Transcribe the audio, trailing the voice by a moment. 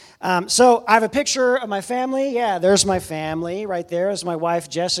So I have a picture of my family. Yeah, there's my family right there. There's my wife,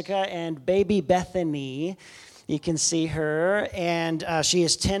 Jessica, and baby Bethany. You can see her, and she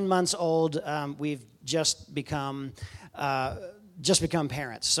is 10 months old. We've just become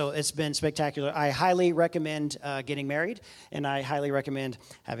parents, so it's been spectacular. I highly recommend getting married, and I highly recommend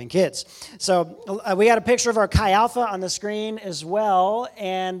having kids. So we got a picture of our Chi Alpha on the screen as well,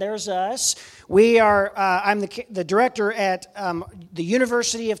 and there's us. We are. I'm the director at the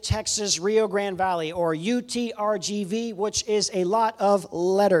University of Texas Rio Grande Valley, or UTRGV, which is a lot of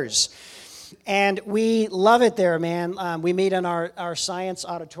letters. And we love it there, man. We meet in our science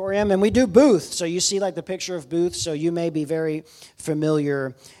auditorium, and we do booth. So you see like the picture of booth, so you may be very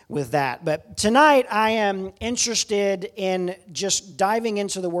familiar with that. But tonight, I am interested in just diving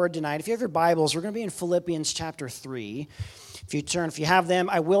into the Word tonight. If you have your Bibles, we're going to be in Philippians chapter 3. If you have them,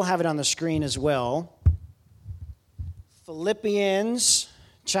 I will have it on the screen as well. Philippians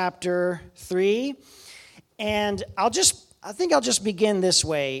chapter 3. And I think I'll just begin this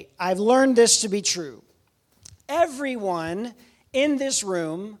way. I've learned this to be true. Everyone in this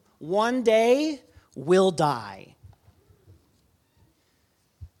room one day will die.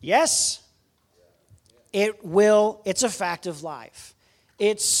 Yes? It will. It's a fact of life.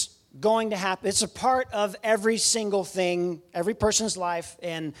 It's going to happen. It's a part of every single thing, every person's life,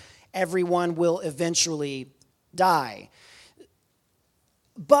 and everyone will eventually die.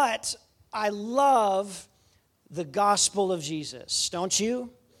 But I love the gospel of Jesus, don't you?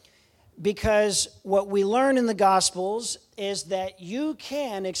 Because what we learn in the Gospels is that you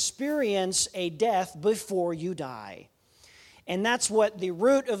can experience a death before you die. And that's what the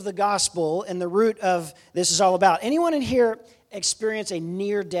root of the gospel and the root of this is all about. Anyone in here experience a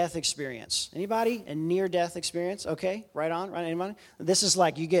near-death experience? Anybody? A near-death experience? Okay, right on. Anybody? This is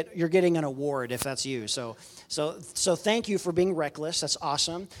like you're getting an award if that's you. So thank you for being reckless. That's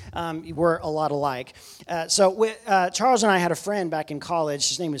awesome. We're a lot alike. Charles and I had a friend back in college.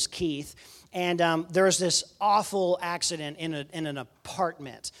 His name was Keith. And there was this awful accident in an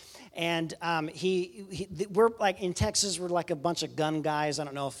apartment. And we're like in Texas, we're like a bunch of gun guys. I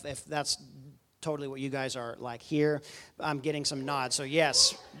don't know if that's totally what you guys are like here. I'm getting some nods. So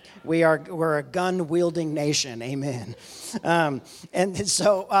yes, we're a gun-wielding nation. Amen. And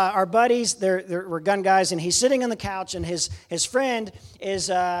so our buddies, we're gun guys, and he's sitting on the couch, and his friend is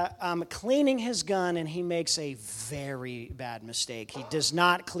cleaning his gun, and he makes a very bad mistake. He does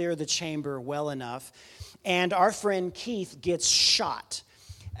not clear the chamber well enough, and our friend Keith gets shot.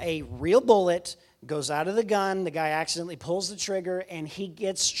 A real bullet goes out of the gun. The guy accidentally pulls the trigger, and he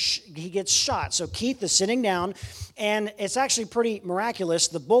gets shot. So Keith is sitting down, and it's actually pretty miraculous.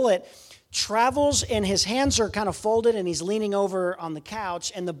 The bullet travels, and his hands are kind of folded, and he's leaning over on the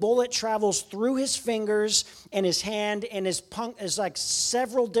couch, and the bullet travels through his fingers and his hand, and is like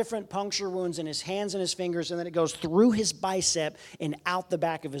several different puncture wounds in his hands and his fingers, and then it goes through his bicep and out the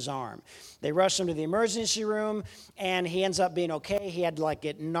back of his arm. They rushed him to the emergency room, and he ends up being okay. He had to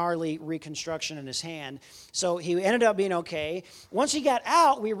get gnarly reconstruction in his hand. So he ended up being okay. Once he got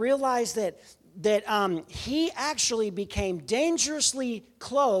out, we realized that he actually became dangerously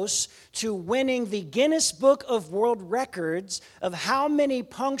close to winning the Guinness Book of World Records of how many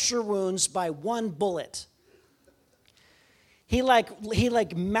puncture wounds by one bullet. He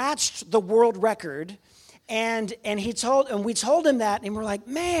matched the world record. And we told him that, and we're like,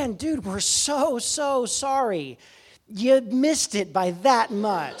 man, dude, we're so sorry. You missed it by that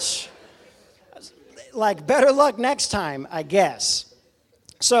much. Like, better luck next time, I guess.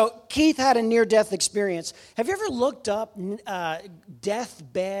 So Keith had a near-death experience. Have you ever looked up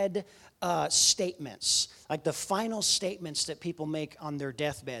deathbed statements, like the final statements that people make on their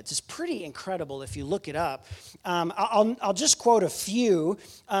deathbeds? It's pretty incredible if you look it up. I'll just quote a few.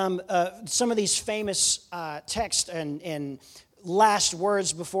 Some of these famous texts and last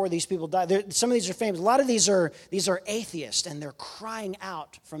words before these people die. Some of these are famous. A lot of these are atheists, and they're crying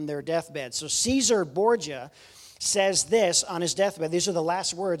out from their deathbed. So Caesar Borgia says this on his deathbed. These are the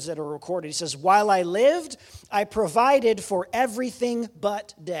last words that are recorded. He says, "While I lived, I provided for everything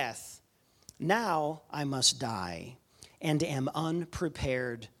but death. Now I must die, and am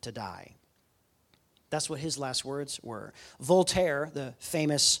unprepared to die." That's what his last words were. Voltaire, the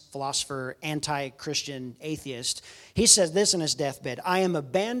famous philosopher, anti-Christian atheist, he says this in his deathbed: "I am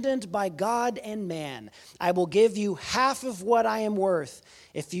abandoned by God and man. I will give you half of what I am worth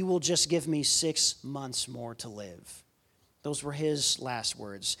if you will just give me 6 months more to live." Those were his last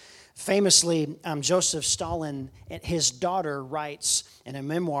words. Famously, Joseph Stalin, his daughter, writes in a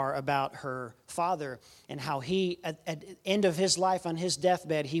memoir about her father and how he, at the end of his life on his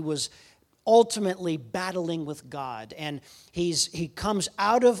deathbed, he was ultimately battling with God. And he comes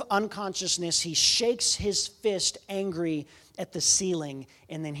out of unconsciousness. He shakes his fist angry at the ceiling,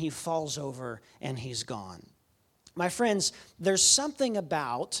 and then he falls over and he's gone. My friends, there's something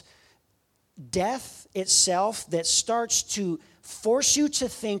about death itself that starts to force you to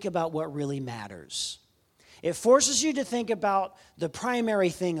think about what really matters. It forces you to think about the primary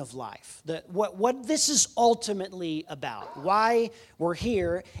thing of life, what this is ultimately about, why we're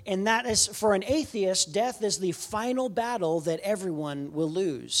here. And that is, for an atheist, death is the final battle that everyone will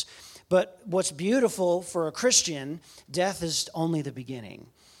lose. But what's beautiful for a Christian, death is only the beginning.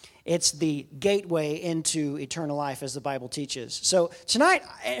 It's the gateway into eternal life, as the Bible teaches. So tonight,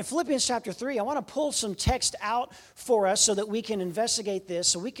 in Philippians chapter 3, I want to pull some text out for us so that we can investigate this,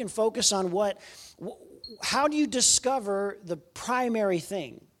 so we can focus on how do you discover the primary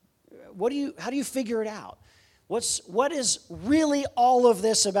thing? How do you figure it out? What is really all of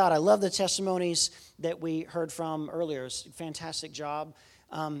this about? I love the testimonies that we heard from earlier. It's a fantastic job.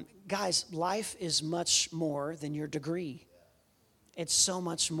 Guys, life is much more than your degree. It's so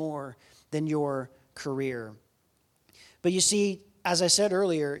much more than your career. But you see, as I said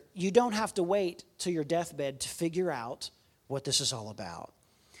earlier, you don't have to wait till your deathbed to figure out what this is all about.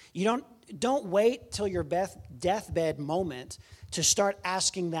 You don't wait till your deathbed moment to start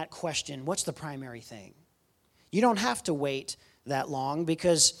asking that question, what's the primary thing? You don't have to wait that long,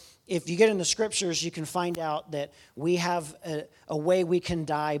 because if you get in the scriptures, you can find out that we have a way we can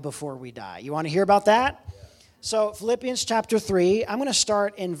die before we die. You want to hear about that? Yeah. So Philippians chapter 3, I'm going to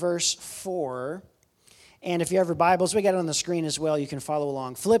start in verse 4. And if you have your Bibles, we got it on the screen as well. You can follow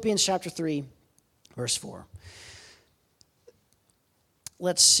along. Philippians chapter 3, verse 4.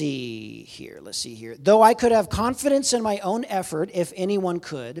 Let's see here. Though I could have confidence in my own effort, if anyone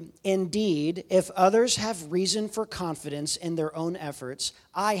could, indeed, if others have reason for confidence in their own efforts,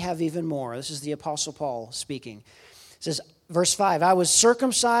 I have even more. This is the Apostle Paul speaking. It says, verse 5, I was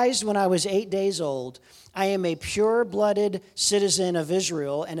circumcised when I was 8 days old. I am a pure-blooded citizen of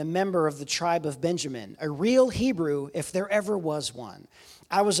Israel and a member of the tribe of Benjamin, a real Hebrew if there ever was one.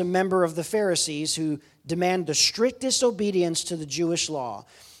 I was a member of the Pharisees who demand the strictest obedience to the Jewish law.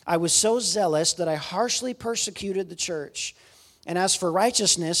 I was so zealous that I harshly persecuted the church. And as for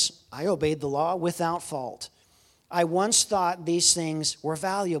righteousness, I obeyed the law without fault. I once thought these things were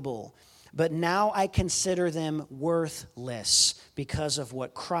valuable, but now I consider them worthless because of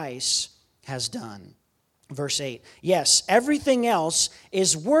what Christ has done. Verse 8, yes, everything else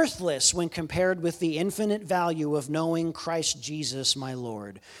is worthless when compared with the infinite value of knowing Christ Jesus my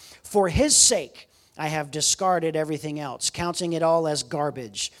Lord. For his sake, I have discarded everything else, counting it all as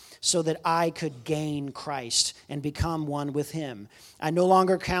garbage, so that I could gain Christ and become one with him. I no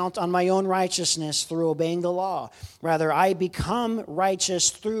longer count on my own righteousness through obeying the law. Rather, I become righteous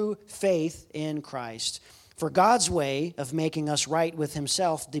through faith in Christ. For God's way of making us right with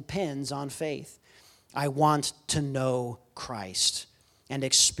himself depends on faith. I want to know Christ and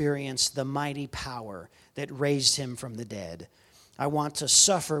experience the mighty power that raised him from the dead. I want to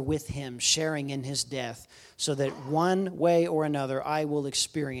suffer with him, sharing in his death, so that one way or another I will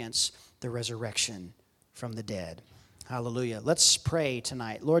experience the resurrection from the dead. Hallelujah. Let's pray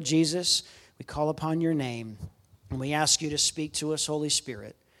tonight. Lord Jesus, we call upon your name, and we ask you to speak to us, Holy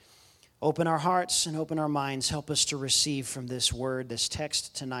Spirit. Open our hearts and open our minds. Help us to receive from this word, this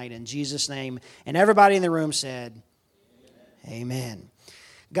text tonight, in Jesus' name. And everybody in the room said, Amen.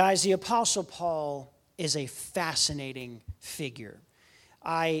 Guys, the Apostle Paul is a fascinating figure.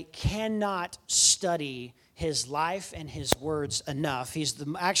 I cannot study his life and his words enough. He's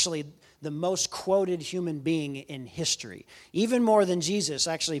actually the most quoted human being in history. Even more than Jesus.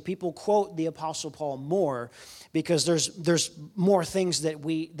 Actually, people quote the Apostle Paul more because there's more things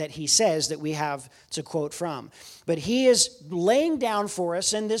that he says that we have to quote from. But he is laying down for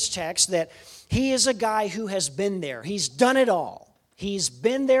us in this text that he is a guy who has been there. He's done it all. He's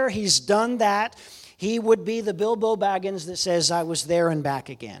been there. He's done that. He would be the Bilbo Baggins that says, I was there and back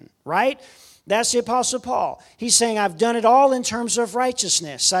again, right? That's the Apostle Paul. He's saying, I've done it all in terms of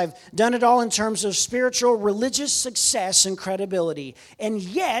righteousness. I've done it all in terms of spiritual, religious success and credibility. And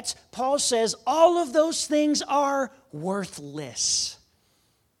yet, Paul says, all of those things are worthless.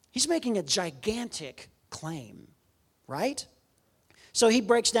 He's making a gigantic claim, right? So he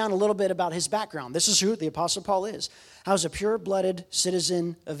breaks down a little bit about his background. This is who the Apostle Paul is. I was a pure-blooded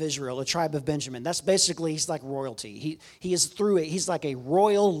citizen of Israel, a tribe of Benjamin. That's basically, he's like royalty. He is through it. He's like a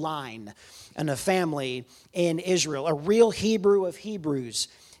royal line and a family in Israel, a real Hebrew of Hebrews,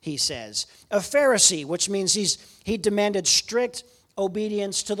 he says. A Pharisee, which means he demanded strict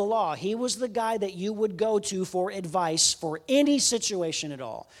obedience to the law. He was the guy that you would go to for advice for any situation at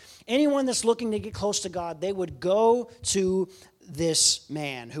all. Anyone that's looking to get close to God, they would go to this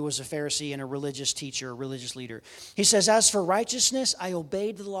man who was a Pharisee and a religious teacher, a religious leader. He says, as for righteousness, I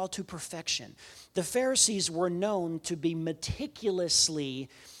obeyed the law to perfection. The Pharisees were known to be meticulously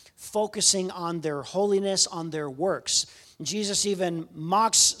focusing on their holiness, on their works. Jesus even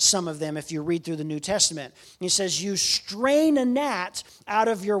mocks some of them if you read through the New Testament. He says, you strain a gnat out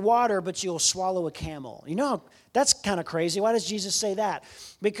of your water, but you'll swallow a camel. You know, that's kind of crazy. Why does Jesus say that?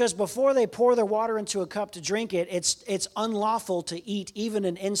 Because before they pour their water into a cup to drink it, it's unlawful to eat even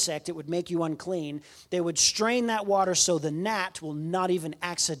an insect. It would make you unclean. They would strain that water so the gnat will not even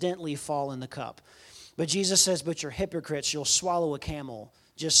accidentally fall in the cup. But Jesus says, but you're hypocrites. You'll swallow a camel.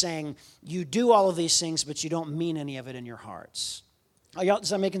 Just saying, you do all of these things, but you don't mean any of it in your hearts. Is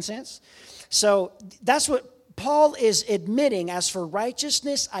that making sense? So that's what Paul is admitting. As for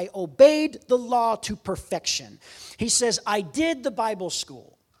righteousness, I obeyed the law to perfection. He says, I did the Bible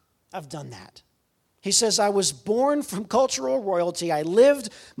school. I've done that. He says, I was born from cultural royalty. I lived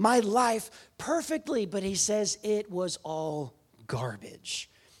my life perfectly. But he says, it was all garbage.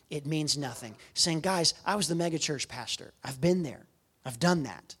 It means nothing. Saying, guys, I was the megachurch pastor. I've been there. I've done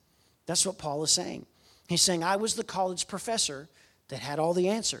that. That's what Paul is saying. He's saying, I was the college professor that had all the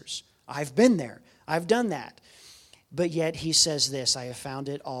answers. I've been there. I've done that. But yet he says this, I have found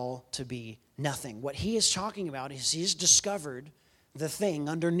it all to be nothing. What he is talking about is he's discovered the thing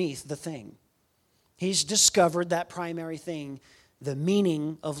underneath the thing. He's discovered that primary thing, the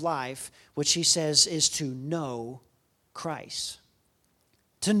meaning of life, which he says is to know Christ.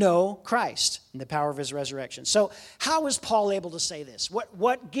 To know Christ and the power of his resurrection. So how is Paul able to say this?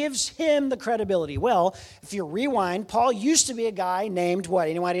 What gives him the credibility? Well, if you rewind, Paul used to be a guy named what?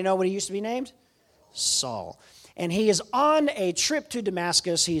 Anybody know what he used to be named? Saul. And he is on a trip to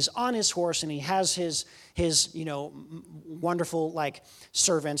Damascus. He's on his horse, and he has his wonderful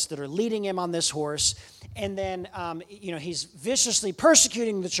servants that are leading him on this horse. And then he's viciously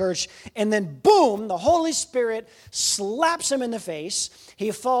persecuting the church. And then boom, the Holy Spirit slaps him in the face.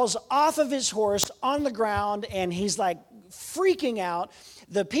 He falls off of his horse on the ground, and he's freaking out.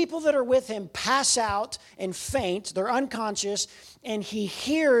 The people that are with him pass out and faint. They're unconscious. And he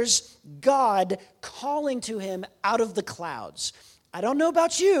hears God calling to him out of the clouds. I don't know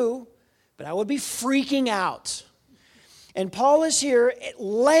about you, but I would be freaking out. And Paul is here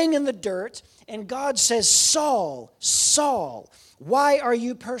laying in the dirt, and God says, Saul, Saul, why are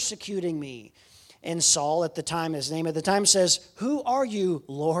you persecuting me? And Saul at the time, his name at the time, says, who are you,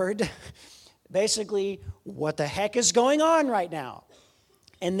 Lord? Basically, what the heck is going on right now?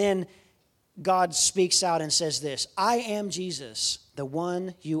 And then God speaks out and says this, I am Jesus, the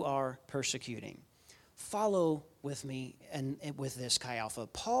one you are persecuting. Follow with me and with this, Chi Alpha.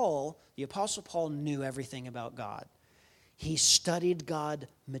 Paul, the Apostle Paul, knew everything about God. He studied God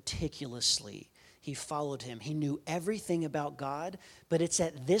meticulously. He followed him. He knew everything about God, but it's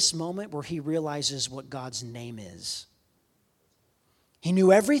at this moment where he realizes what God's name is. He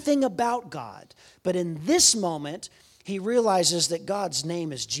knew everything about God, but in this moment, he realizes that God's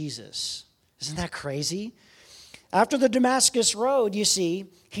name is Jesus. Isn't that crazy? After the Damascus Road, you see,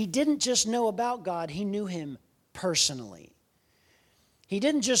 he didn't just know about God, he knew him personally. He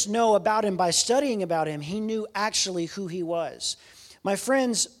didn't just know about him by studying about him, he knew actually who he was. My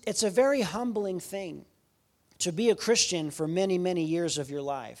friends, it's a very humbling thing to be a Christian for many, many years of your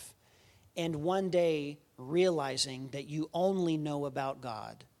life, and one day realizing that you only know about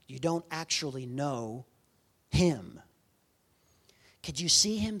God. You don't actually know him. Could you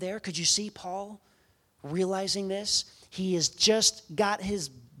see him there? Could you see Paul realizing this? He has just got his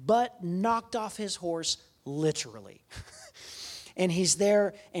butt knocked off his horse, literally. And he's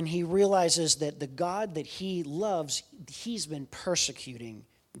there, and he realizes that the God that he loves, he's been persecuting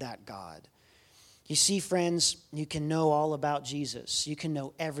that God. You see, friends, you can know all about Jesus. You can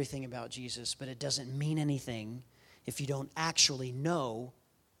know everything about Jesus, but it doesn't mean anything if you don't actually know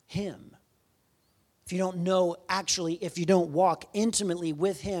him. If you don't know if you don't walk intimately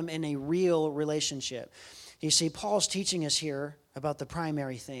with him in a real relationship. You see, Paul's teaching us here about the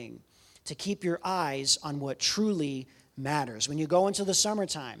primary thing, to keep your eyes on what truly matters. When you go into the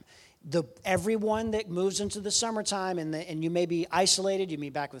summertime, everyone that moves into the summertime and you may be isolated, you may be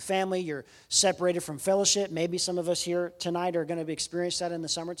back with family, you're separated from fellowship. Maybe some of us here tonight are going to experience that in the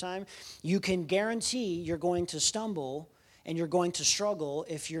summertime. You can guarantee you're going to stumble and you're going to struggle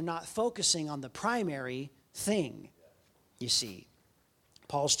if you're not focusing on the primary thing, you see.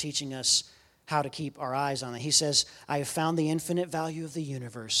 Paul's teaching us how to keep our eyes on it. He says, I have found the infinite value of the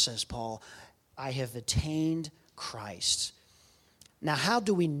universe, says Paul. I have attained Christ. Now, how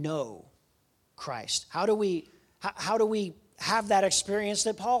do we know Christ? How do we have that experience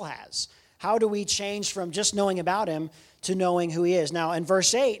that Paul has? How do we change from just knowing about him to knowing who he is? Now, in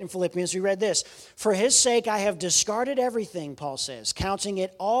verse 8 in Philippians, we read this. For his sake I have discarded everything, Paul says, counting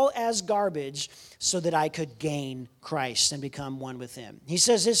it all as garbage so that I could gain Christ and become one with him. He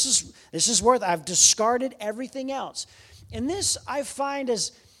says this is worth, I've discarded everything else. And this I find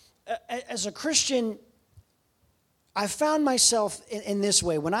as a Christian, I found myself in this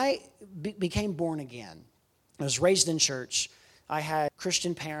way. When I became born again, I was raised in church. I had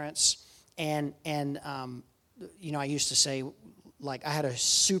Christian parents. And I used to say, like, I had a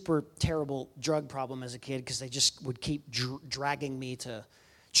super terrible drug problem as a kid because they just would keep dragging me to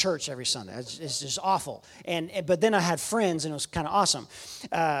church every Sunday. It's just awful. But then I had friends, and it was kind of awesome.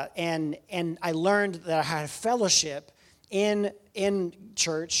 And I learned that I had fellowship in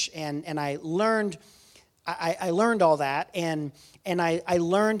church, and I learned all that, and I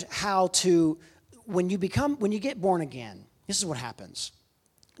learned how to, when you get born again, this is what happens.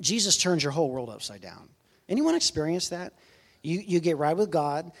 Jesus turns your whole world upside down. Anyone experience that? You get right with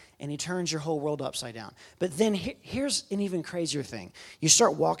God, and he turns your whole world upside down. But then here's an even crazier thing. You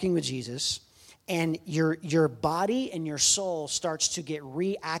start walking with Jesus, and your body and your soul starts to get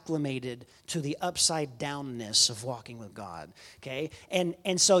reacclimated to the upside downness of walking with God, okay?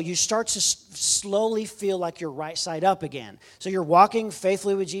 And so you start to slowly feel like you're right side up again. So you're walking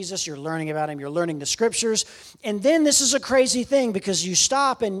faithfully with Jesus, you're learning about him, you're learning the scriptures, and then this is a crazy thing because you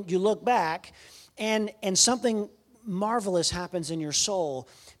stop and you look back, and something marvelous happens in your soul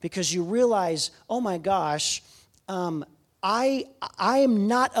because you realize, oh my gosh, I am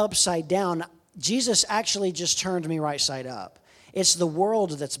not upside down. Jesus actually just turned me right side up. It's the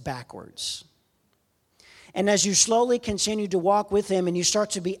world that's backwards. And as you slowly continue to walk with him and you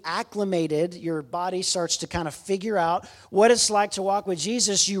start to be acclimated, your body starts to kind of figure out what it's like to walk with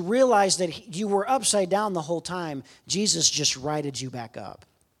Jesus, you realize that you were upside down the whole time. Jesus just righted you back up.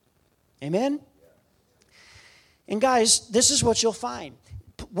 Amen? And guys, this is what you'll find.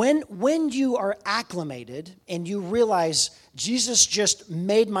 When you are acclimated and you realize Jesus just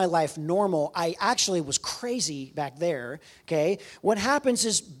made my life normal, I actually was crazy back there, okay? What happens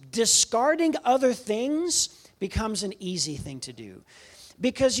is discarding other things becomes an easy thing to do.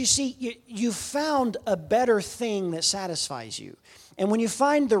 Because you see, you found a better thing that satisfies you. And when you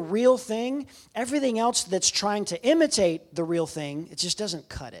find the real thing, everything else that's trying to imitate the real thing, it just doesn't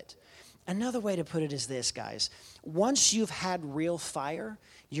cut it. Another way to put it is this, guys. Once you've had real fire,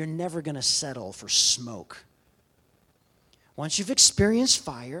 you're never going to settle for smoke. Once you've experienced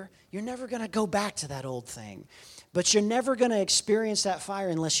fire, you're never going to go back to that old thing. But you're never going to experience that fire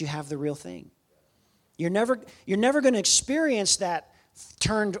unless you have the real thing. You're never going to experience that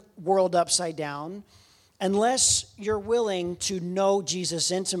turned world upside down unless you're willing to know Jesus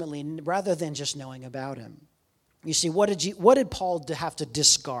intimately rather than just knowing about him. You see, what did Paul have to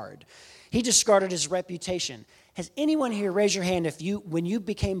discard? He discarded his reputation. Has anyone here, raise your hand, when you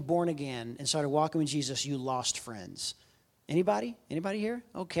became born again and started walking with Jesus, you lost friends? Anybody? Anybody here?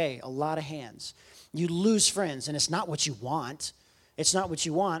 Okay, a lot of hands. You lose friends, and it's not what you want. It's not what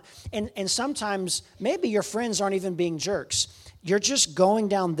you want. And sometimes, maybe your friends aren't even being jerks. You're just going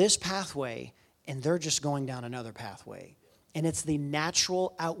down this pathway, and they're just going down another pathway. And it's the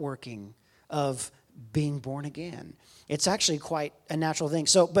natural outworking of being born again. It's actually quite a natural thing.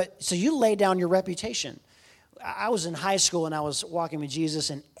 So you lay down your reputation. I was in high school and I was walking with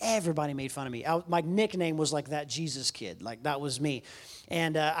Jesus and everybody made fun of me. My nickname was like that Jesus kid. Like that was me.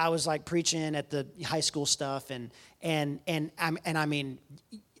 And I was like preaching at the high school stuff and I mean,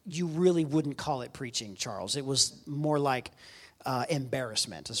 you really wouldn't call it preaching, Charles. It was more like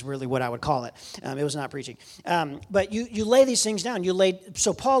embarrassment is really what I would call it. It was not preaching. But you lay these things down.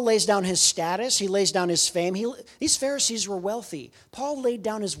 So Paul lays down his status. He lays down his fame. These Pharisees were wealthy. Paul laid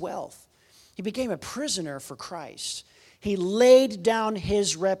down his wealth. He became a prisoner for Christ. He laid down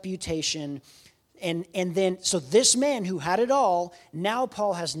his reputation. And then, so this man who had it all, now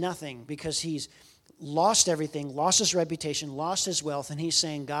Paul has nothing because he's lost everything, lost his reputation, lost his wealth. And he's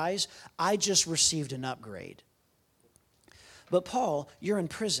saying, guys, I just received an upgrade. But Paul, you're in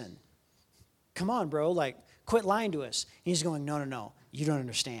prison. Come on, bro, like, quit lying to us. And he's going, no, you don't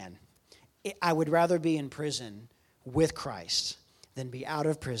understand. I would rather be in prison with Christ than be out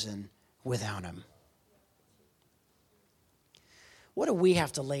of prison without him. What do we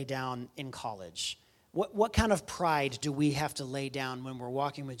have to lay down in college? What kind of pride do we have to lay down when we're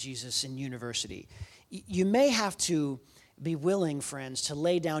walking with Jesus in university? You may have to be willing, friends, to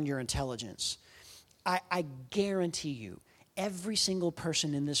lay down your intelligence. I guarantee you, every single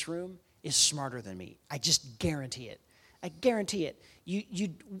person in this room is smarter than me. I just guarantee it. I guarantee it.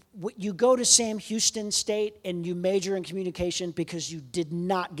 You go to Sam Houston State and you major in communication because you did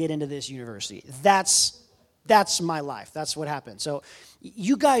not get into this university. That's my life. That's what happened. So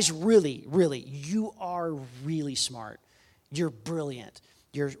you guys really, you are really smart. You're brilliant.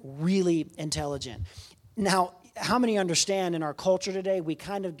 You're really intelligent. Now, how many understand in our culture today we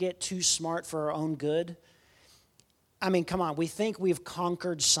kind of get too smart for our own good? I mean, come on. We think we've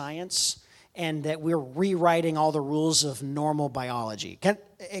conquered science and that we're rewriting all the rules of normal biology. Can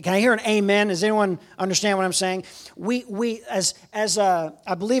I hear an amen? Does anyone understand what I'm saying? We as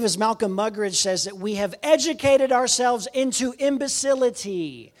I believe as Malcolm Muggeridge says, that we have educated ourselves into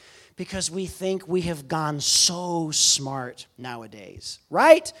imbecility because we think we have gone so smart nowadays,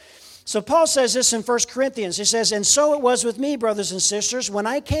 right? So Paul says this in 1 Corinthians. He says, "And so it was with me, brothers and sisters. When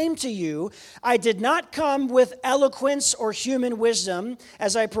I came to you, I did not come with eloquence or human wisdom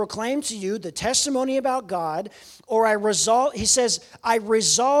as I proclaimed to you the testimony about God, or I resolved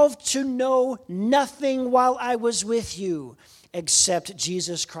to know nothing while I was with you except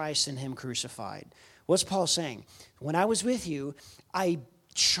Jesus Christ and him crucified." What's Paul saying? When I was with you, I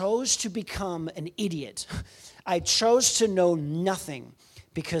chose to become an idiot. I chose to know nothing.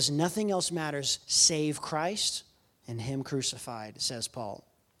 Because nothing else matters save Christ and him crucified, says Paul.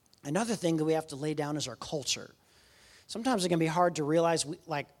 Another thing that we have to lay down is our culture. Sometimes it can be hard to realize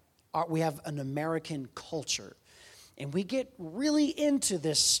we have an American culture. And we get really into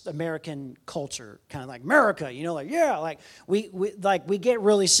this American culture, kind of like America, we get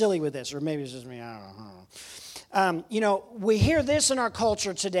really silly with this. Or maybe it's just me, I don't know. We hear this in our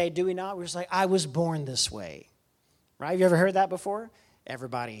culture today, do we not? We're just like, I was born this way, right? Have you ever heard that before?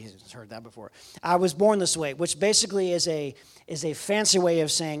 Everybody has heard that before. I was born this way, which basically is a fancy way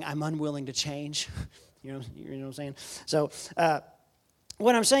of saying I'm unwilling to change. You know what I'm saying? So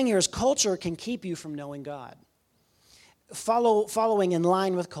what I'm saying here is culture can keep you from knowing God. Following in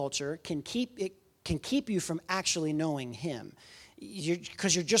line with culture can keep you from actually knowing him.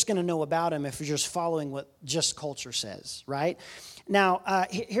 Because you're just going to know about him if you're just following what just culture says, right? Now,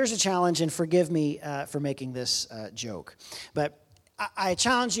 here's a challenge, and forgive me for making this joke, but I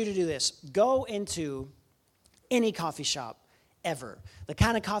challenge you to do this. Go into any coffee shop ever. The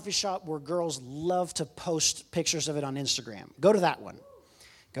kind of coffee shop where girls love to post pictures of it on Instagram. Go to that one.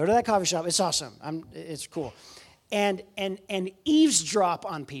 Go to that coffee shop. It's awesome. It's cool. And eavesdrop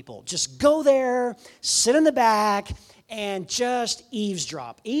on people. Just go there, sit in the back, and just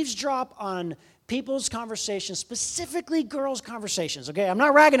eavesdrop. Eavesdrop on people's conversations, specifically girls' conversations, okay? I'm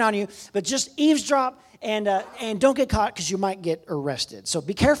not ragging on you, but just eavesdrop and don't get caught because you might get arrested. So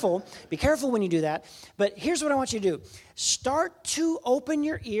be careful. Be careful when you do that. But here's what I want you to do. Start to open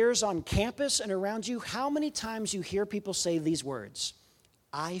your ears on campus and around you. How many times you hear people say these words?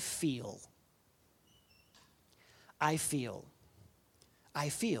 I feel. I feel. I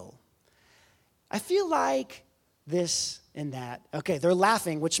feel. I feel like this and that. Okay, they're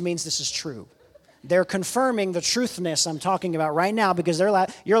laughing, which means this is true. They're confirming the truthness I'm talking about right now because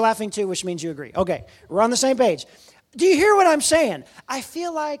you're laughing too, which means you agree. Okay, we're on the same page. Do you hear what I'm saying? I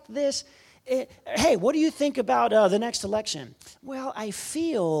feel like this. Hey, what do you think about the next election? Well, I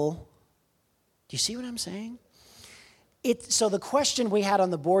feel. Do you see what I'm saying? So the question we had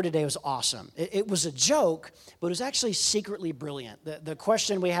on the board today was awesome. It was a joke, but it was actually secretly brilliant. The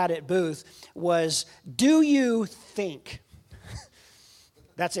question we had at Booth was, do you think?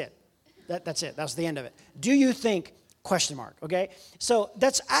 That's it. That's it. That was the end of it. Do you think? ? Okay? So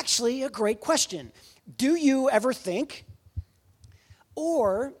that's actually a great question. Do you ever think?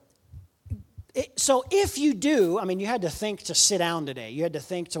 So if you do, you had to think to sit down today. You had to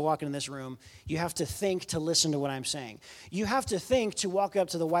think to walk into this room. You have to think to listen to what I'm saying. You have to think to walk up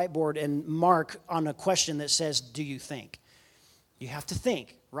to the whiteboard and mark on a question that says, do you think? You have to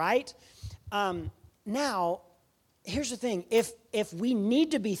think, right? Now, here's the thing. If we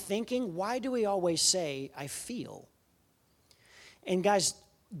need to be thinking, why do we always say, I feel? And guys,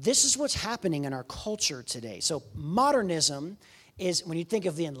 this is what's happening in our culture today. So modernism is, when you think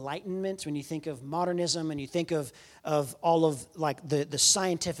of the Enlightenment, when you think of modernism, and you think of all of the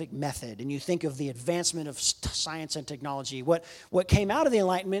scientific method, and you think of the advancement of science and technology, what came out of the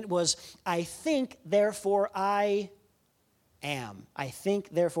Enlightenment was, I think, therefore I am. I think,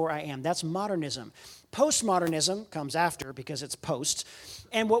 therefore I am. That's modernism. Postmodernism comes after because it's post.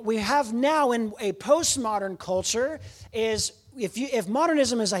 And what we have now in a postmodern culture is, if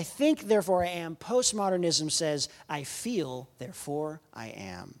modernism is I think, therefore I am, postmodernism says I feel, therefore I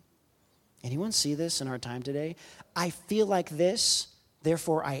am. Anyone see this in our time today? I feel like this,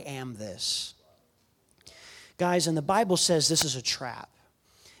 therefore I am this. Guys, and the Bible says this is a trap.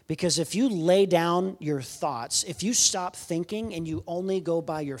 Because if you lay down your thoughts, if you stop thinking and you only go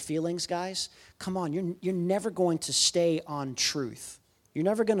by your feelings, guys, come on, you're never going to stay on truth. You're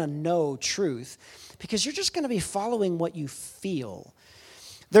never going to know truth because you're just going to be following what you feel.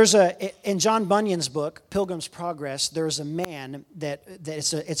 In John Bunyan's book, Pilgrim's Progress, there's a man that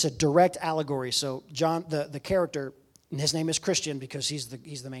it's a direct allegory. So John, the character, his name is Christian because he's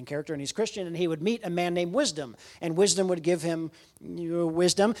the main character, and he's Christian, and he would meet a man named Wisdom, and Wisdom would give him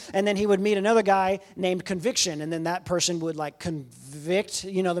wisdom, and then he would meet another guy named Conviction, and then that person would like convict,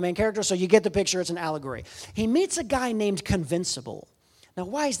 the main character, so you get the picture, it's an allegory. He meets a guy named Convincible. Now,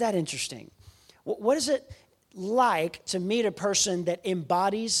 why is that interesting? What is it like to meet a person that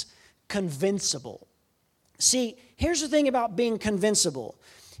embodies Convincible? See, here's the thing about being convincible.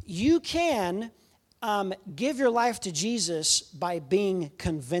 You can give your life to Jesus by being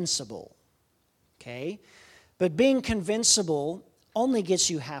convincible, okay? But being convincible only gets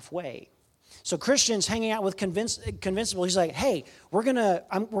you halfway. So Christians hanging out with convincible, he's like, hey, we're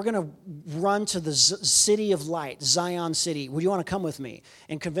gonna run to the city of light, Zion City. Would you want to come with me?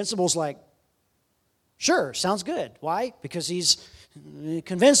 And convincible's like, sure, sounds good. Why? Because he's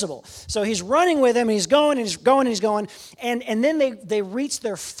convincible. So he's running with him, and he's going, and he's going, and he's going, and then they reach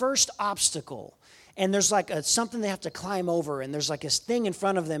their first obstacle. And there's like something they have to climb over, and there's like this thing in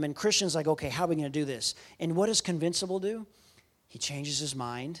front of them, and Christian's like, okay, how are we going to do this? And what does Convincible do? He changes his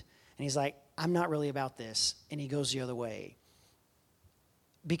mind, and he's like, I'm not really about this, and he goes the other way.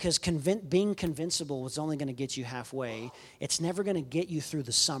 Because being convincible is only going to get you halfway. It's never going to get you through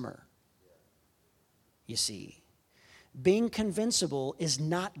the summer, you see. Being convincible is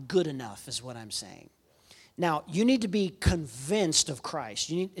not good enough, is what I'm saying. Now, you need to be convinced of Christ.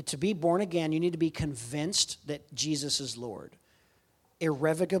 You need to be born again. You need to be convinced that Jesus is Lord.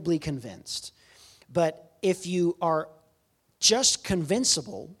 Irrevocably convinced. But if you are just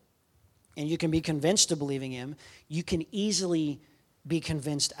convincible, and you can be convinced to believing him, you can easily be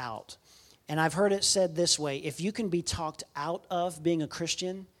convinced out. And I've heard it said this way, if you can be talked out of being a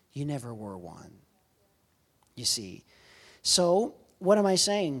Christian, you never were one. You see. So, what am I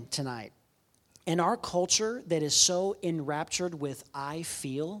saying tonight? In our culture that is so enraptured with I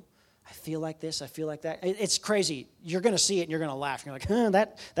feel like this, I feel like that. It's crazy. You're going to see it and you're going to laugh. You're like,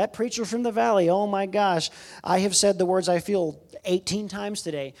 that preacher from the valley, oh my gosh. I have said the words I feel 18 times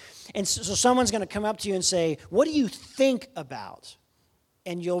today. And so someone's going to come up to you and say, what do you think about?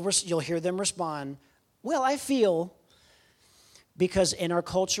 And you'll hear them respond, well, I feel, because in our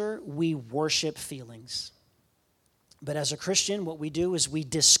culture, we worship feelings. But as a Christian, what we do is we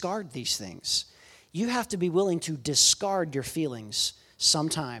discard these things. You have to be willing to discard your feelings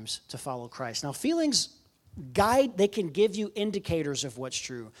sometimes to follow Christ. Now, feelings they can give you indicators of what's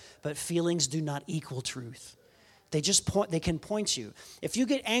true, but feelings do not equal truth. They can point you. If you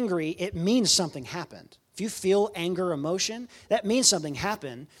get angry, it means something happened. If you feel anger, emotion, that means something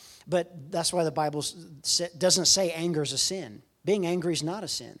happened, but that's why the Bible doesn't say anger is a sin. Being angry is not a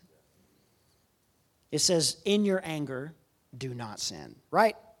sin. It says, in your anger, do not sin,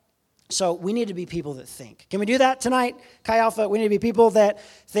 right? So we need to be people that think. Can we do that tonight? Chi Alpha, we need to be people that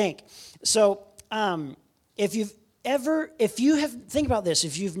think. So think about this,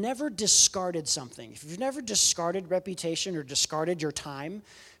 if you've never discarded something, if you've never discarded reputation or discarded your time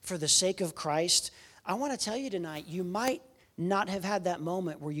for the sake of Christ, I want to tell you tonight, you might not have had that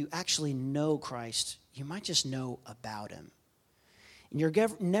moment where you actually know Christ. You might just know about him. And you're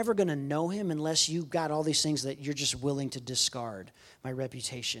never going to know him unless you've got all these things that you're just willing to discard. My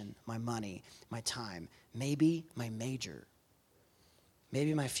reputation, my money, my time, maybe my major,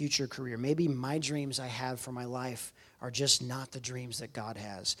 maybe my future career, maybe my dreams I have for my life are just not the dreams that God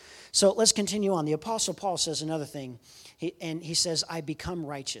has. So let's continue on. The Apostle Paul says another thing, he says, I become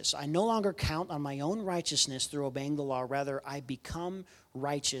righteous. I no longer count on my own righteousness through obeying the law. Rather, I become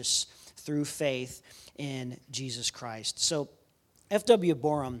righteous through faith in Jesus Christ. So F.W.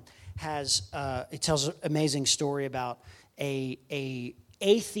 Borum it tells an amazing story about a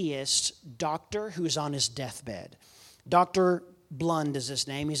atheist doctor who's on his deathbed. Dr. Blund is his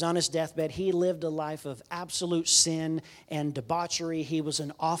name. He's on his deathbed. He lived a life of absolute sin and debauchery. He was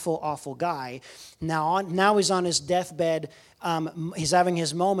an awful, awful guy. Now he's on his deathbed. He's having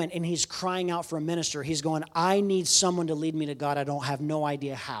his moment, and he's crying out for a minister. He's going, I need someone to lead me to God. I don't have no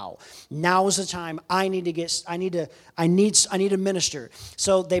idea how. Now is the time. I need a minister.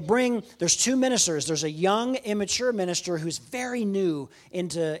 So there's two ministers. There's a young, immature minister who's very new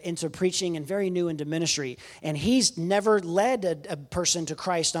into preaching and very new into ministry. And he's never led a person to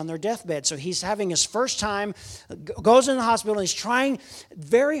Christ on their deathbed. So he's having his first time, goes in the hospital, and he's trying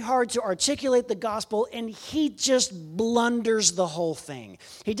very hard to articulate the gospel, and he just blunders hinders the whole thing.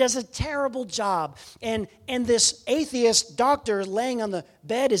 He does a terrible job. And this atheist doctor laying on the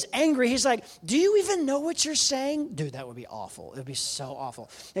bed is angry. He's like, do you even know what you're saying? Dude, that would be awful. It would be so awful.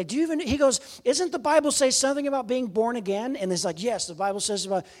 Like, he goes, isn't the Bible say something about being born again? And he's like, yes, the Bible says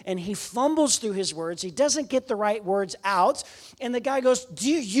about, and he fumbles through his words. He doesn't get the right words out. And the guy goes, do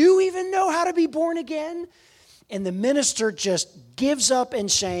you even know how to be born again? And the minister just gives up in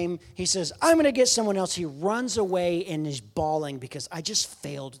shame. He says, I'm going to get someone else. He runs away and is bawling because I just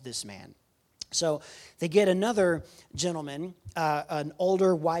failed this man. So they get another gentleman, an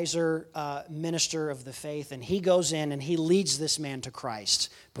older, wiser minister of the faith, and he goes in and he leads this man to Christ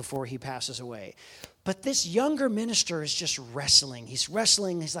before he passes away. But this younger minister is just wrestling. He's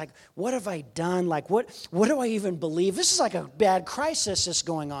wrestling. He's like, what have I done? Like, what do I even believe? This is like a bad crisis that's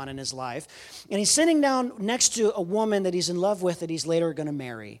going on in his life. And he's sitting down next to a woman that he's in love with that he's later going to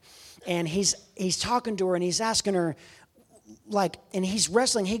marry. And he's talking to her and he's asking her, like, and he's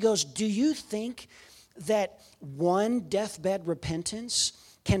wrestling. He goes, do you think that one deathbed repentance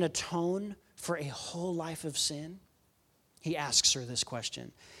can atone for a whole life of sin? He asks her this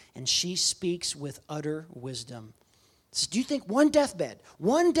question. And she speaks with utter wisdom. Says, do you think one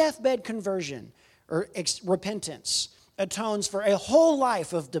deathbed conversion or repentance atones for a whole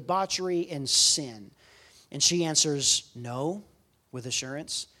life of debauchery and sin? And she answers no with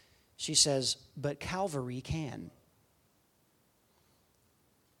assurance. She says, but Calvary can.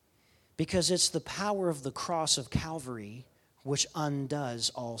 Because it's the power of the cross of Calvary which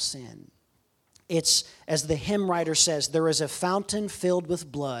undoes all sin. It's, as the hymn writer says, there is a fountain filled with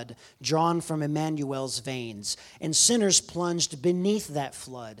blood drawn from Emmanuel's veins, and sinners plunged beneath that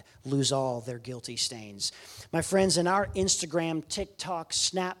flood lose all their guilty stains. My friends, in our Instagram, TikTok,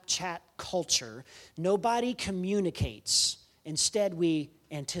 Snapchat culture, nobody communicates. Instead, we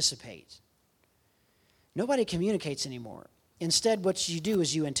anticipate. Nobody communicates anymore. Instead, what you do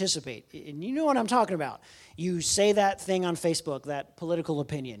is you anticipate. And you know what I'm talking about. You say that thing on Facebook, that political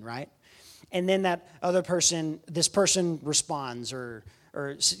opinion, right? And then that other person, this person responds or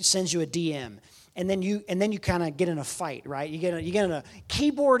sends you a DM, and then you kind of get in a fight, right? You get in a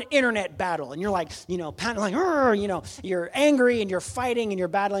keyboard internet battle, and you're like, pounding like, you're angry and you're fighting and you're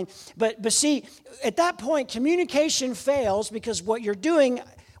battling. But see, at that point, communication fails because what you're doing,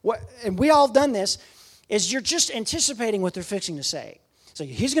 and we all have done this, is you're just anticipating what they're fixing to say. So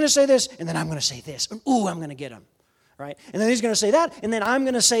he's going to say this, and then I'm going to say this, and ooh, I'm going to get him. Right? And then he's going to say that, and then I'm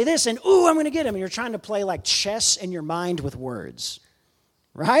going to say this, and ooh, I'm going to get him. And you're trying to play like chess in your mind with words,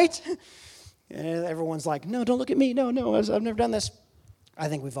 right? And everyone's like, no, don't look at me. No, I've never done this. I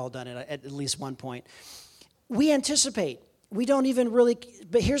think we've all done it at least one point. We anticipate. We don't even really,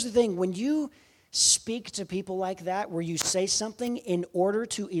 but here's the thing. When you speak to people like that, where you say something in order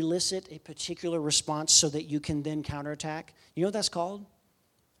to elicit a particular response so that you can then counterattack, you know what that's called?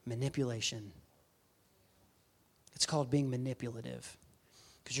 Manipulation. It's called being manipulative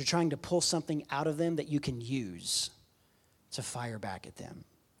because you're trying to pull something out of them that you can use to fire back at them.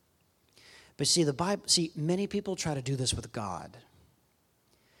 But see, many people try to do this with God.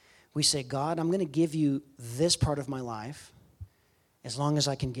 We say, God, I'm going to give you this part of my life as long as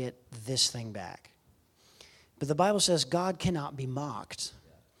I can get this thing back. But the Bible says God cannot be mocked.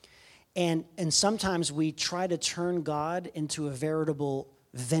 And sometimes we try to turn God into a veritable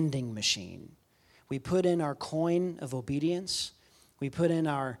vending machine. We put in our coin of obedience. We put in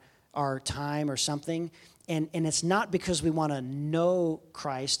our time or something. And it's not because we want to know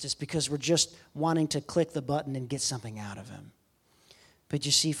Christ. It's because we're just wanting to click the button and get something out of him. But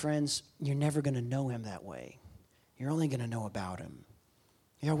you see, friends, you're never going to know him that way. You're only going to know about him.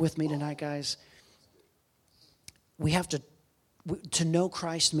 You're with me tonight, guys? We have to know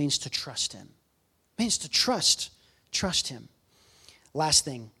Christ means to trust him. It means to trust him. Last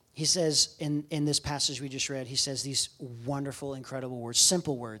thing. He says in this passage we just read, he says these wonderful, incredible words,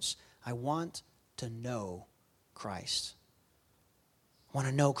 simple words. I want to know Christ. I want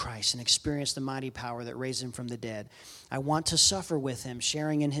to know Christ and experience the mighty power that raised him from the dead. I want to suffer with him,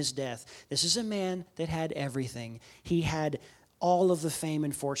 sharing in his death. This is a man that had everything. He had all of the fame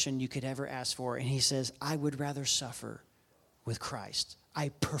and fortune you could ever ask for. And he says, I would rather suffer with Christ. I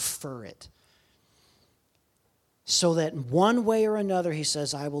prefer it. So that one way or another, he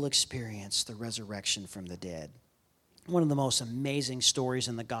says, I will experience the resurrection from the dead. One of the most amazing stories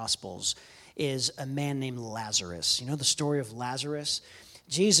in the Gospels is a man named Lazarus. You know the story of Lazarus?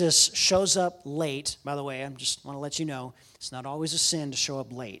 Jesus shows up late. By the way, I just want to let you know, it's not always a sin to show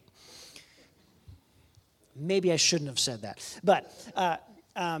up late. Maybe I shouldn't have said that. But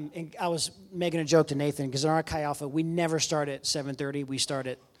and I was making a joke to Nathan, because in our Chi Alpha, we never start at 7:30. We start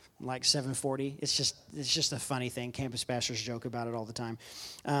at like 7:40. It's just a funny thing. Campus pastors joke about it all the time.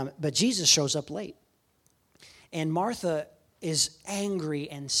 But Jesus shows up late. And Martha is angry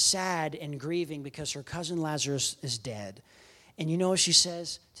and sad and grieving because her cousin Lazarus is dead. And you know what she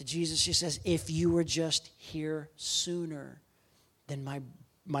says to Jesus? She says, if you were just here sooner, then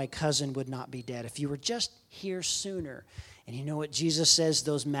my cousin would not be dead. If you were just here sooner. And you know what Jesus says?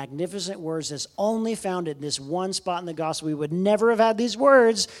 Those magnificent words that's only found in this one spot in the gospel. We would never have had these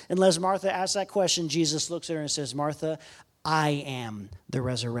words unless Martha asked that question. Jesus looks at her and says, Martha, I am the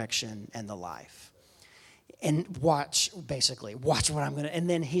resurrection and the life. And watch what I'm going to, and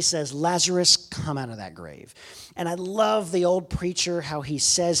then he says, Lazarus, come out of that grave. And I love the old preacher, how he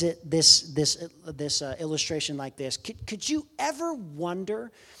says it, this illustration like this. Could you ever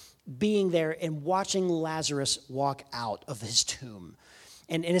wonder being there and watching Lazarus walk out of his tomb?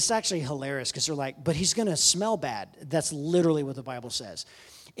 And it's actually hilarious because they're like, but he's going to smell bad. That's literally what the Bible says.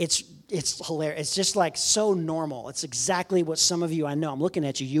 It's hilarious. It's just like so normal. It's exactly what some of you, I know, I'm looking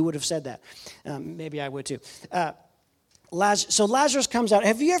at you, you would have said that. Maybe I would too. So Lazarus comes out.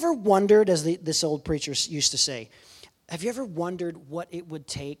 Have you ever wondered, as this old preacher used to say, have you ever wondered what it would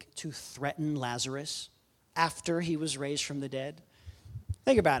take to threaten Lazarus after he was raised from the dead?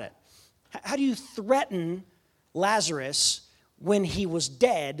 Think about it. How do you threaten Lazarus when he was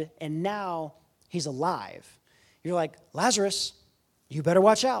dead and now he's alive? You're like, Lazarus, you better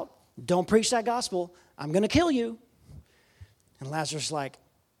watch out. Don't preach that gospel. I'm going to kill you. And Lazarus is like,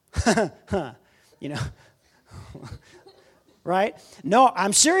 right? No,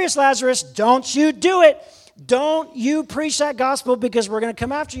 I'm serious, Lazarus. Don't you do it. Don't you preach that gospel because we're going to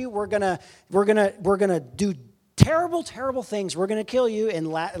come after you. We're going to do terrible, terrible things. We're going to kill you. And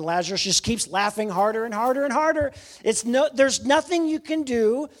Lazarus just keeps laughing harder and harder and harder. There's nothing you can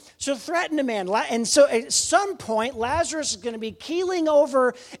do to threaten a man. And so at some point, Lazarus is going to be keeling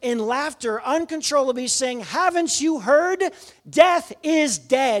over in laughter uncontrollably, saying, haven't you heard? Death is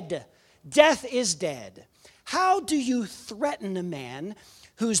dead. Death is dead. How do you threaten a man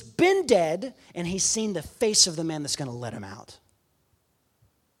who's been dead and he's seen the face of the man that's going to let him out?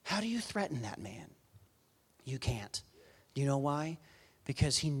 How do you threaten that man? You can't. Do you know why?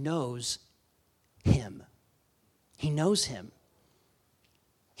 Because he knows him. He knows him.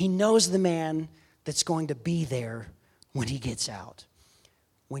 He knows the man that's going to be there when he gets out.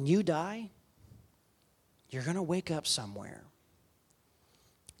 When you die, you're going to wake up somewhere.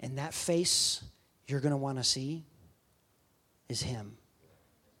 And that face you're going to want to see is him.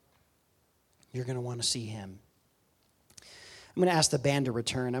 You're going to want to see him. I'm going to ask the band to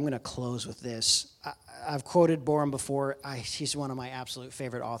return. I'm going to close with this. I've quoted Borum before. He's one of my absolute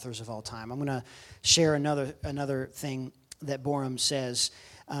favorite authors of all time. I'm going to share another thing that Borum says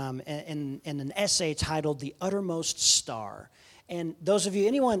in an essay titled "The Uttermost Star." And those of you,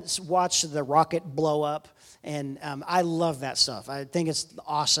 anyone watched the rocket blow up? And I love that stuff. I think it's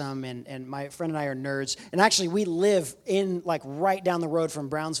awesome. And my friend and I are nerds. And actually, we live in right down the road from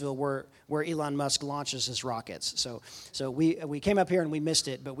Brownsville, where Elon Musk launches his rockets. So we came up here and we missed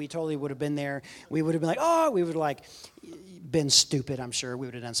it, but we totally would have been there. We would have been we would have been stupid. I'm sure we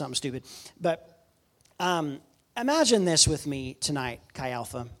would have done something stupid. But imagine this with me tonight, Chi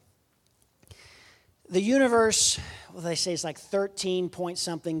Alpha. The universe, they say it's 13 point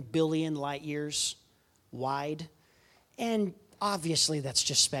something billion light years wide. And obviously that's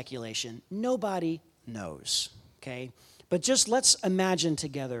just speculation. Nobody knows, okay? But just let's imagine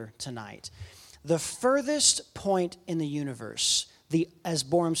together tonight. The furthest point in the universe, as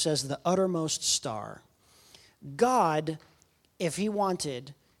Borum says, the uttermost star. God, if he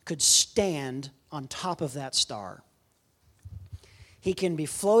wanted, could stand on top of that star. He can be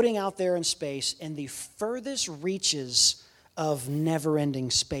floating out there in space in the furthest reaches of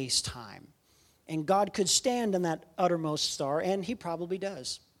never-ending space-time. And God could stand on that uttermost star, and he probably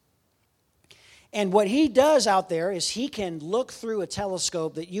does. And what he does out there is he can look through a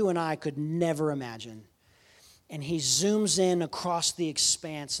telescope that you and I could never imagine. And he zooms in across the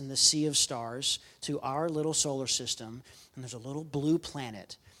expanse in the sea of stars to our little solar system, and there's a little blue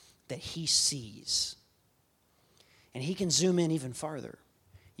planet that he sees. And he can zoom in even farther,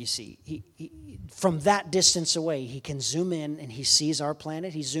 you see. He from that distance away, he can zoom in and he sees our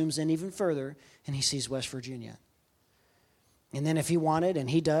planet. He zooms in even further and he sees West Virginia. And then if he wanted, and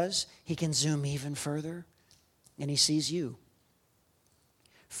he does, he can zoom even further and he sees you.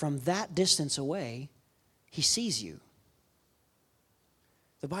 From that distance away, he sees you.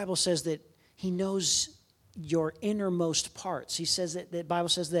 The Bible says that he knows your innermost parts. He says that the Bible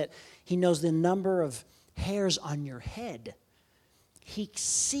says that he knows the number of hairs on your head. He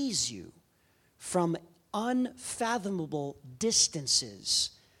sees you from unfathomable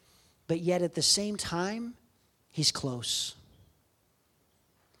distances. but yet at the same time, he's close.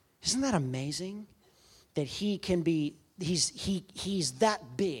 Isn't that amazing? That he can be, he's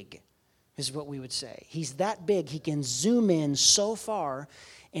that big, is what we would say. He's that big, he can zoom in so far,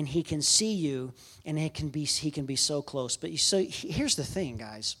 and he can see you, and he can be so close. But so here's the thing,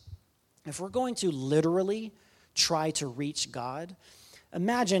 guys. If we're going to literally try to reach God,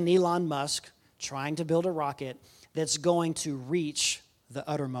 imagine Elon Musk trying to build a rocket that's going to reach the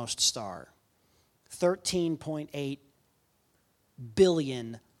uttermost star. 13.8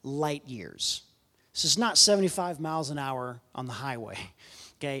 billion light years. This is not 75 miles an hour on the highway,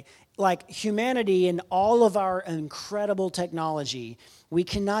 okay? Like humanity and all of our incredible technology, we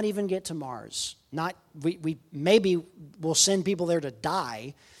cannot even get to Mars. We maybe will send people there to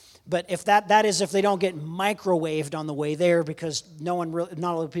die, but if that is if they don't get microwaved on the way there, because not a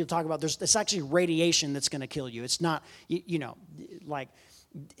lot of people talk about it's actually radiation that's going to kill you. It's not like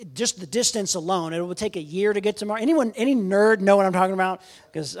just the distance alone. It will take a year to get to Mars. Any nerd know what I'm talking about?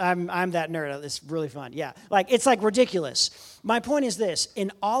 Because I'm that nerd. It's really fun. Yeah, it's like ridiculous. My point is this: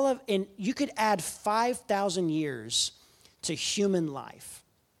 you could add 5,000 years to human life,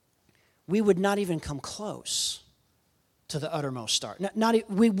 we would not even come close to the uttermost star.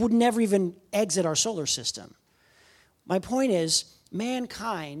 We would never even exit our solar system. My point is,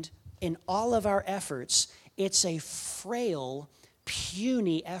 mankind, in all of our efforts, it's a frail,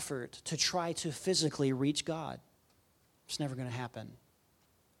 puny effort to try to physically reach God. It's never going to happen.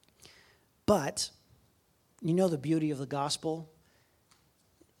 But, the beauty of the gospel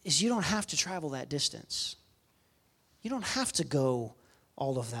is you don't have to travel that distance. You don't have to go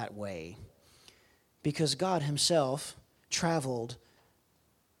all of that way, because God himself traveled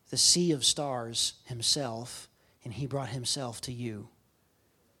the sea of stars himself, and he brought himself to you.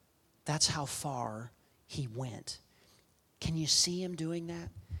 That's how far he went. Can you see him doing that?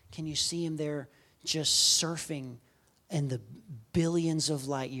 Can you see him there just surfing in the billions of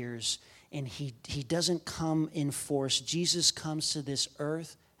light years? And he doesn't come in force. Jesus comes to this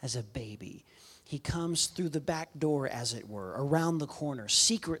earth as a baby. He comes through the back door, as it were, around the corner,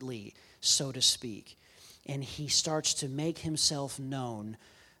 secretly, so to speak. And he starts to make himself known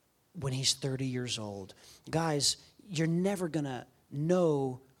when he's 30 years old. Guys, you're never going to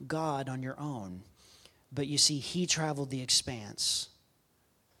know God on your own. But you see, he traveled the expanse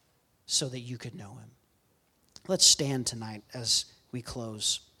so that you could know him. Let's stand tonight as we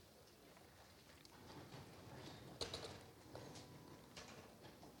close.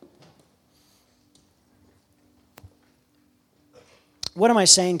 What am I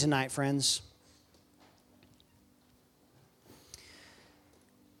saying tonight, friends?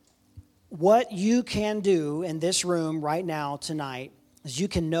 What you can do in this room right now, tonight, is you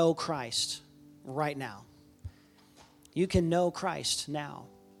can know Christ right now. You can know Christ now.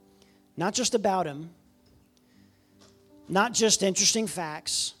 Not just about him, not just interesting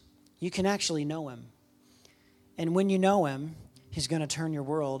facts. You can actually know him. And when you know him, he's going to turn your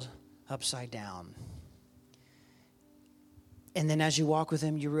world upside down. And then as you walk with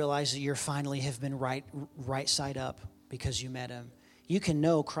him, you realize that you finally have been right side up because you met him. You can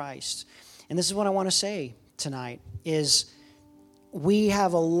know Christ. And this is what I want to say tonight is we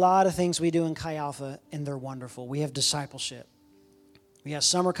have a lot of things we do in Chi Alpha, and they're wonderful. We have discipleship. We have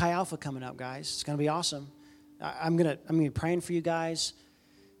Summer Chi Alpha coming up, guys. It's going to be awesome. I'm going to be praying for you guys.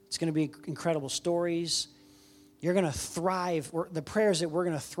 It's going to be incredible stories. You're going to thrive. The prayer is that we're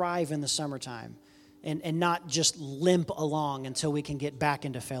going to thrive in the summertime and not just limp along until we can get back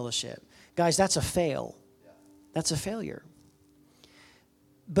into fellowship. Guys, that's a fail. That's a failure.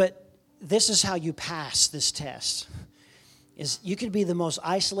 But this is how you pass this test. Is you could be the most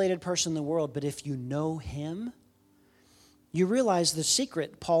isolated person in the world, but if you know him, you realize the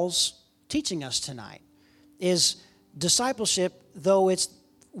secret Paul's teaching us tonight is discipleship, though it's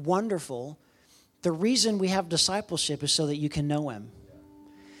wonderful, the reason we have discipleship is so that you can know him.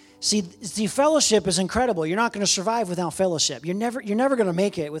 See, the fellowship is incredible. You're not going to survive without fellowship. You're never going to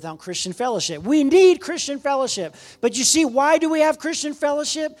make it without Christian fellowship. We need Christian fellowship. But you see, why do we have Christian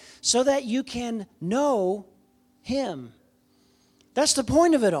fellowship? So that you can know him. That's the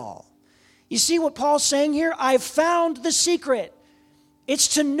point of it all. You see what Paul's saying here? I've found the secret. It's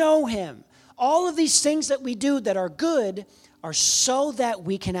to know him. All of these things that we do that are good are so that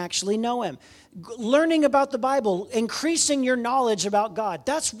we can actually know him. Learning about the Bible, increasing your knowledge about God,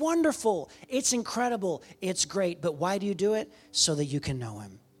 that's wonderful. It's incredible. It's great. But why do you do it? So that you can know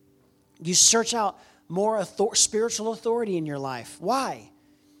him. You search out more spiritual authority in your life. Why?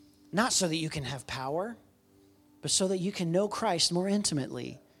 Not so that you can have power, but so that you can know Christ more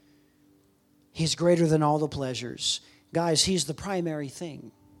intimately. He's greater than all the pleasures. Guys, he's the primary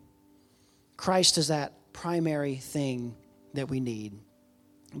thing. Christ is that primary thing that we need.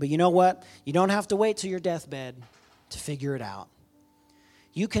 But you know what? You don't have to wait till your deathbed to figure it out.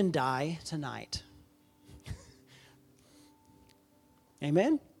 You can die tonight.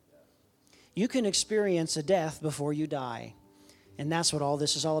 Amen? You can experience a death before you die. And that's what all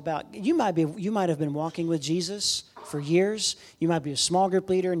this is all about. You might have been walking with Jesus for years. You might be a small group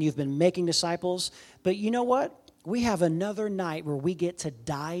leader and you've been making disciples. But you know what? We have another night where we get to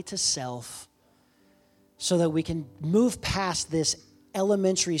die to self so that we can move past this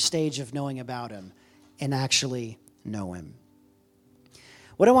elementary stage of knowing about him and actually know him.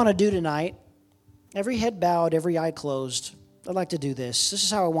 What I want to do tonight, every head bowed, every eye closed, I'd like to do this. This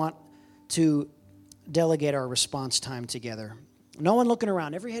is how I want to delegate our response time together. No one looking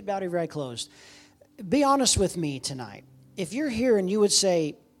around, every head bowed, every eye closed. Be honest with me tonight. If you're here and you would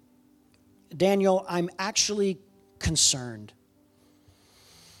say, Daniel, I'm actually concerned.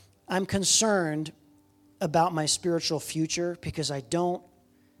 I'm concerned about my spiritual future because I don't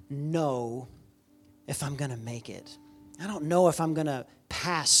know if I'm going to make it. I don't know if I'm going to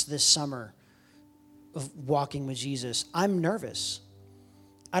pass this summer of walking with Jesus. I'm nervous.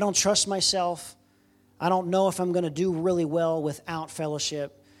 I don't trust myself. I don't know if I'm going to do really well without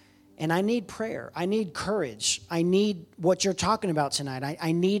fellowship. And I need prayer. I need courage. I need what you're talking about tonight.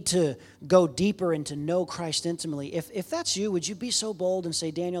 I need to go deeper and to know Christ intimately. If that's you, would you be so bold and say,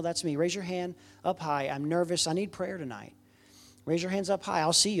 Daniel, that's me. Raise your hand up high. I'm nervous. I need prayer tonight. Raise your hands up high.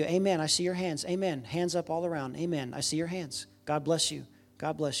 I'll see you. Amen. I see your hands. Amen. Hands up all around. Amen. I see your hands. God bless you.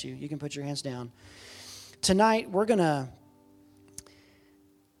 God bless you. You can put your hands down. Tonight, we're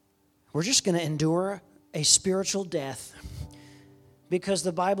just going to endure a spiritual death. Because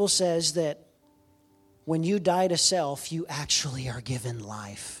the Bible says that when you die to self, you actually are given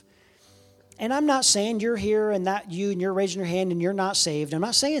life. And I'm not saying you're here and that you and you're raising your hand and you're not saved. I'm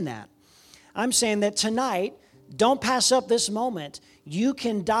not saying that. I'm saying that tonight, don't pass up this moment. You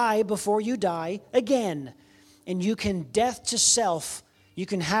can die before you die again. And you can death to self. You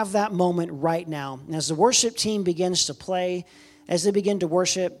can have that moment right now. And as the worship team begins to play, as they begin to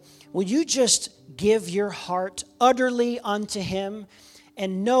worship, will you just give your heart utterly unto him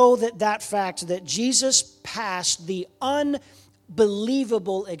and know that fact that Jesus passed the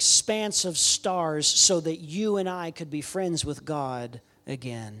unbelievable expanse of stars so that you and I could be friends with God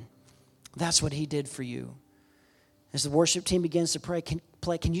again. That's what he did for you. As the worship team begins to play,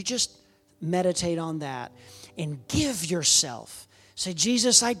 can you just meditate on that and give yourself? Say,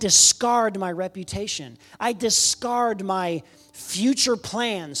 Jesus, I discard my reputation. I discard my future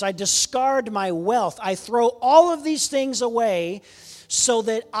plans. I discard my wealth. I throw all of these things away so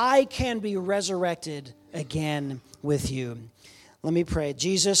that I can be resurrected again with you. Let me pray.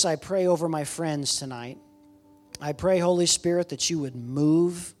 Jesus, I pray over my friends tonight. I pray, Holy Spirit, that you would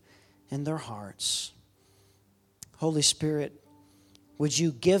move in their hearts. Holy Spirit, would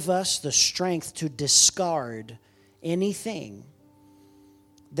you give us the strength to discard anything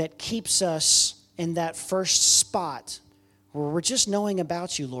that keeps us in that first spot where we're just knowing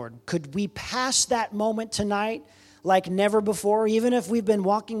about you, Lord? Could we pass that moment tonight like never before? Even if we've been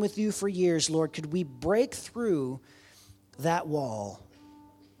walking with you for years, Lord, could we break through that wall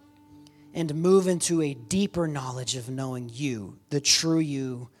and move into a deeper knowledge of knowing you, the true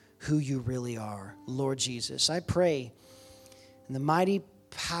you, who you really are? Lord Jesus, I pray in the mighty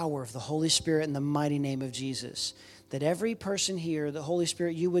power of the Holy Spirit, in the mighty name of Jesus, that every person here, the Holy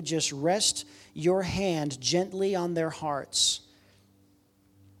Spirit, you would just rest your hand gently on their hearts,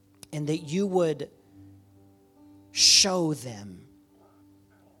 and that you would show them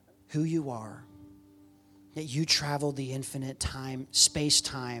who you are, that you traveled the infinite time,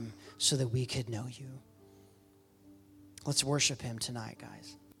 space-time, so that we could know you. Let's worship him tonight,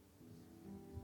 guys.